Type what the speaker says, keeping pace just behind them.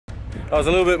I was a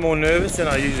little bit more nervous than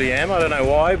I usually am. I don't know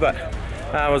why, but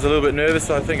I was a little bit nervous,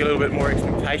 so I think a little bit more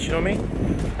expectation on me.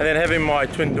 And then having my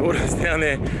twin daughters down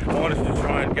there, I wanted to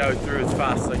try and go through as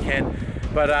fast as I can.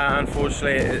 But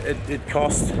unfortunately, it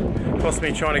cost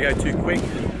me trying to go too quick.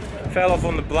 Fell off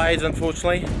on the blades,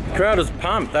 unfortunately. The crowd was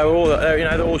pumped. They were all,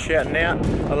 they're all shouting out.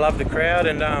 I love the crowd,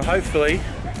 and hopefully,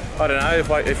 I don't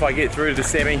know if I get through to the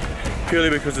semi purely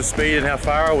because of speed and how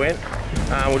far I went.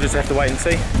 We'll just have to wait and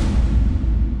see.